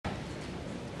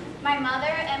My mother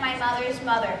and my mother's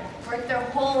mother worked their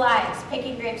whole lives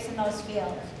picking grapes in those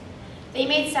fields. They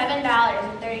made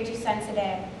 $7.32 a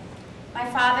day. My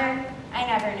father, I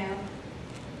never knew.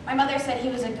 My mother said he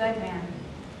was a good man.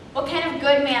 What kind of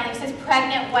good man leaves his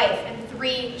pregnant wife and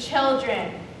 3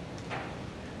 children?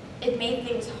 It made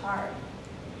things hard.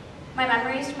 My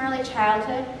memories from early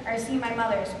childhood are seeing my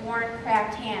mother's worn,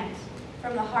 cracked hands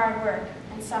from the hard work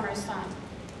and summer sun.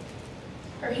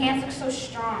 Her hands look so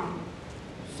strong,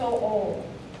 so old,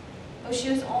 though she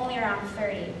was only around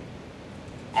 30.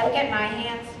 I look at my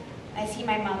hands, and I see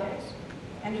my mother's,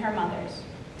 and her mother's,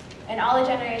 and all the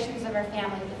generations of her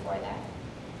family before that.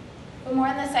 But more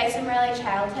than the sights of my early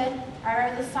childhood, I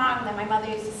remember the song that my mother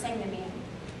used to sing to me.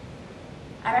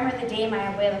 I remember the day my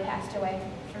abuela passed away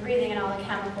from breathing in all the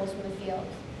chemicals from the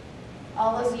fields.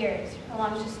 All those years, her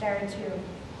lungs just started to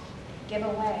give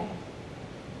away.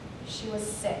 She was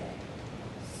sick,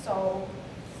 so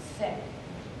sick.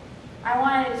 I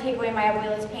wanted to take away my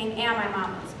abuela's pain and my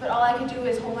mama's, but all I could do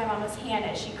was hold my mama's hand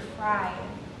as she cried.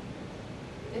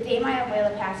 The day my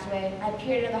abuela passed away, I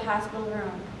peered into the hospital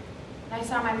room, and I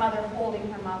saw my mother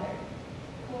holding her mother,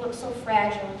 who looked so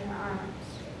fragile in her arms.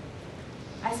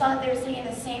 I saw that they were singing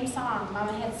the same song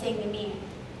Mama had sang to me.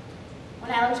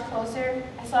 When I looked closer,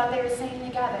 I saw that they were singing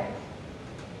together.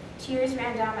 Tears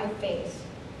ran down my face,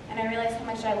 and I realized how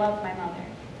much I loved my mother,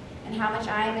 and how much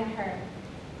I am in her,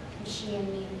 and she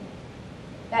in me.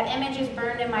 That image is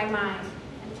burned in my mind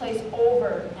and plays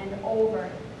over and over.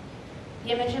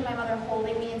 The image of my mother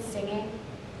holding me and singing,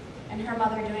 and her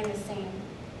mother doing the same.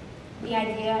 The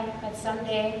idea that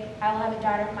someday I will have a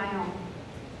daughter of my own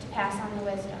to pass on the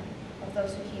wisdom of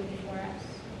those who came before us.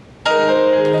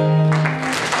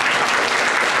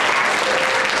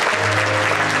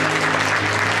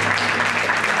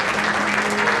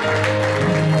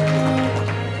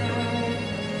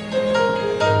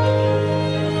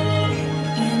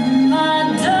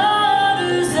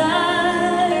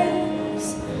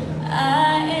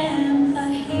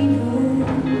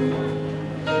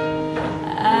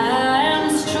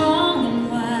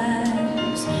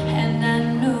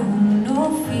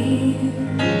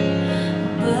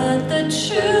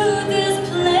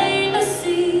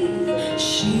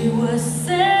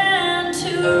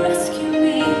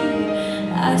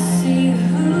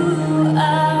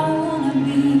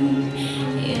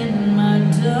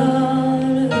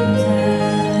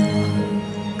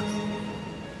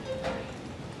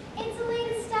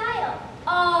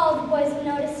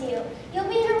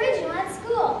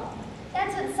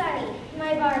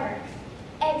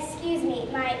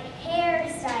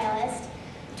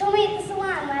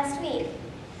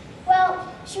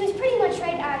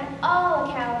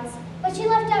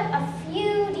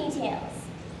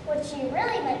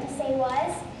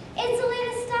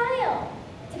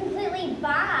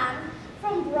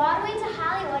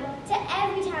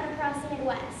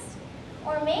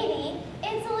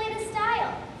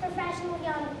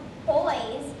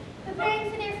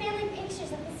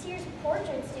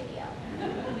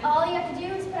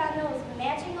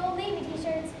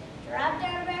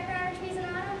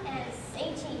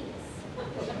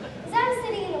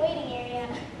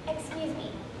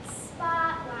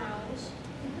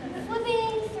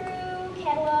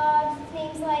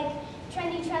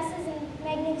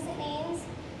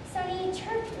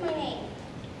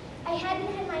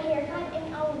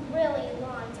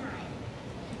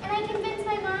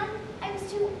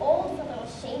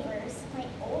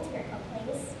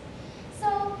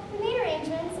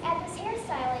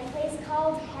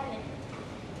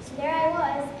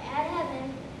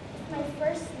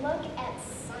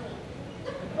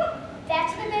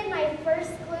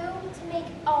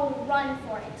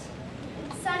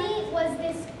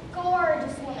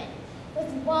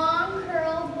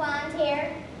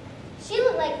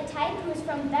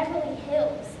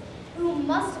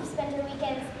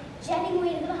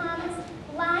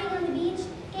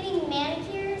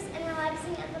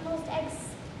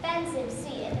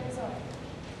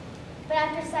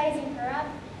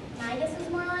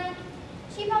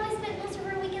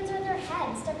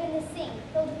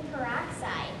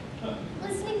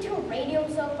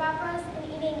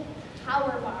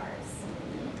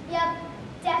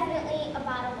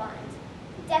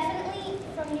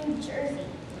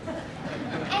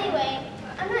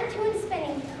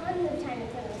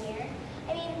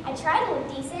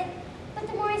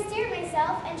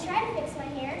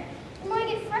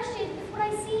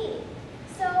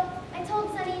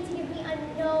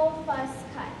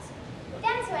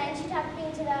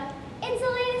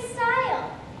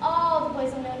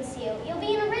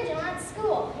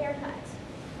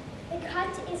 The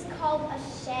cut is called a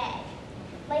shag,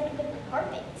 like the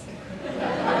carpet.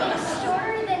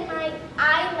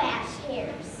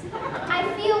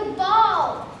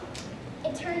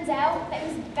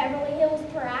 Beverly Hills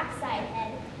peroxide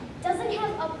head, doesn't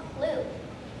have a clue,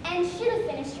 and should have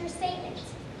finished her statement.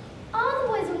 All the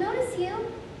boys will notice you,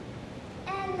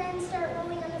 and then start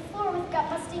rolling on the floor with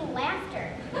gut-busting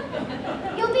laughter.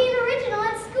 You'll be an original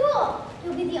at school.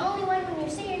 You'll be the only one when you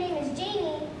say your name is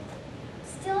Jamie.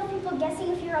 Still have people guessing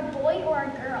if you're a boy or a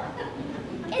girl.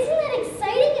 Isn't that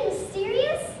exciting and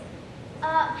mysterious?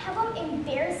 How about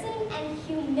embarrassing and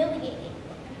humiliating?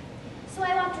 So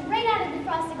I walked right out of the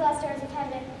frosted glass doors of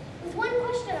heaven with one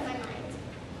question on my mind.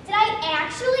 Did I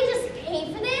actually just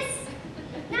pay for this?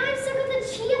 Now I'm stuck with a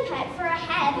chia pet for a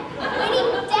head,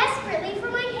 waiting desperately for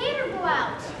my hair to grow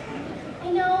out.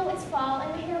 I know it's fall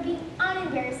and my hair will be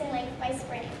unembarrassing length by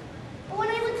spring. But when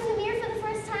I looked in the mirror for the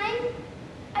first time,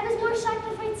 I was more shocked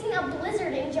if I'd seen a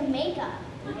blizzard in Jamaica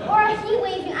or a heat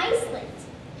wave in Iceland.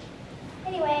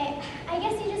 Anyway, I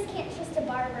guess you just can't trust a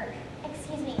barber,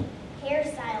 excuse me,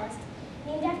 hairstylist,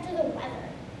 named after the weather.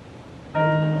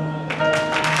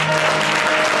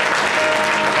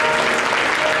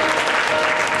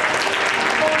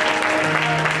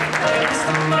 It's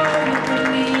the moment we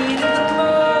need it the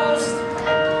most.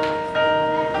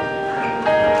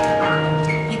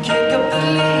 You kick up the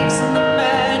leaves and the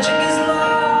magic is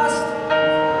lost.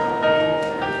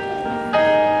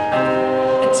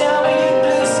 And tell me your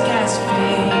blue skies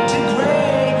fade to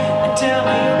gray. And tell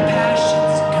me your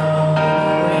passion's gone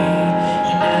away.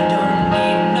 And I don't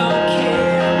need no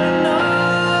camera, no.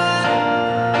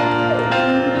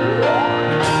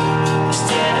 We're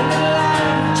standing in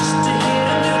line just to hit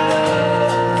a new love.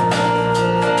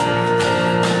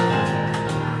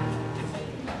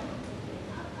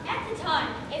 At the time,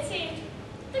 it seemed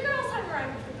the girls hung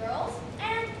around with the girls,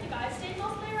 and the guys stayed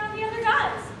mostly around the other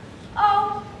guys.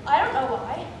 Oh, I don't know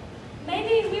why.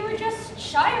 Maybe we were just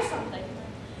shy or something.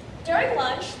 During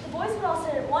lunch, the boys would all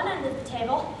sit at one end of the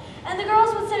table, and the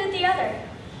girls would sit at the other.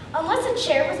 Unless a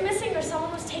chair was missing or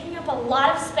someone was taking up a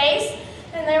lot of space,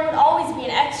 then there would always be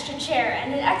an extra chair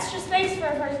and an extra space for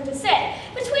a person to sit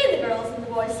between the girls and the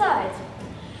boys' sides.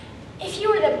 If you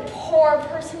were the poor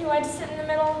person who had to sit in the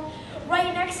middle,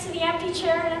 right next to the empty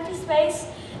chair and empty space,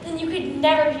 then you could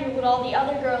never hear what all the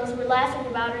other girls were laughing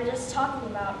about or just talking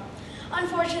about.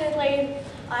 Unfortunately,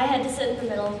 I had to sit in the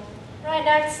middle, right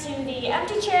next to the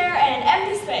empty chair and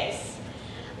empty space.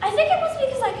 I think it was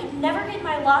because I could never get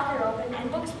my locker open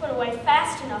and books put away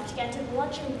fast enough to get to the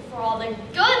lunchroom before all the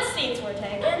good seats were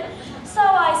taken. So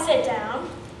I sit down,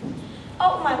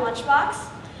 open my lunchbox,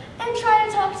 and try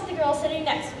to talk to the girl sitting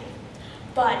next to me.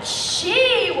 But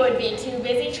she would be too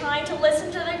busy trying to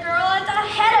listen to the girl at the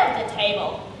head of the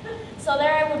table. So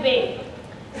there I would be,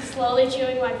 slowly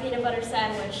chewing my peanut butter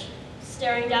sandwich,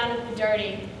 staring down at the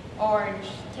dirty, orange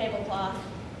tablecloth.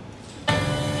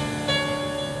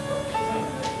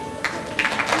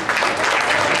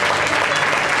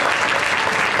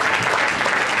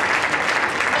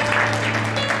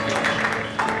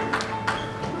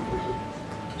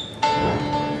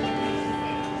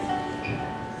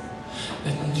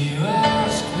 And you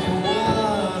ask me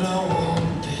what I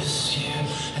want this year,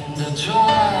 and I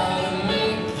try to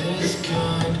make this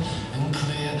kind and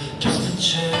clear. Just a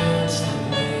chance that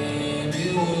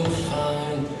maybe we'll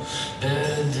find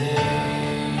better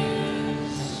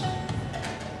days.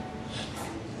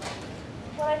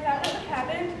 When I found out what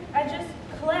happened, I just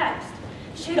collapsed.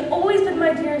 She had always been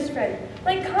my dearest friend,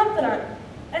 my confidant,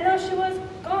 and now she was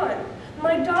gone.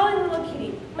 My darling little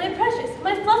kitty, my precious,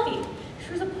 my fluffy.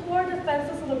 She was a poor,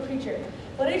 defenseless little creature.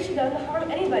 What had she done to harm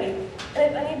anybody? And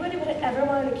if anybody would have ever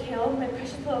wanted to kill my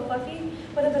precious little fluffy,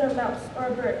 would have been a mouse or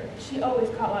a bird. She always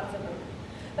caught lots of them.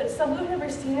 But someone who had never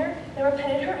seen her, never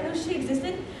petted her, and knew she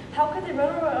existed, how could they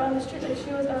run her around the street like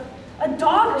she was a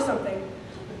dog or something?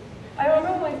 I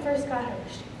remember when we first got her.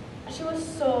 She was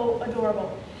so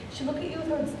adorable. She'd look at you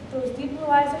with those deep blue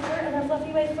eyes of her and her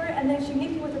fluffy white fur, and then she'd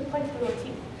meet you with her pointed little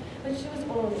teeth. But she was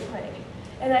only playing.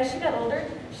 And as she got older,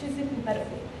 she was sleeping in bed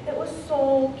with me. It was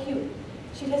so cute.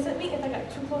 She'd hiss at me if I got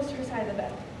too close to her side of the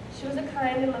bed. She was a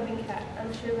kind and loving cat.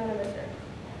 I'm sure you're gonna miss her.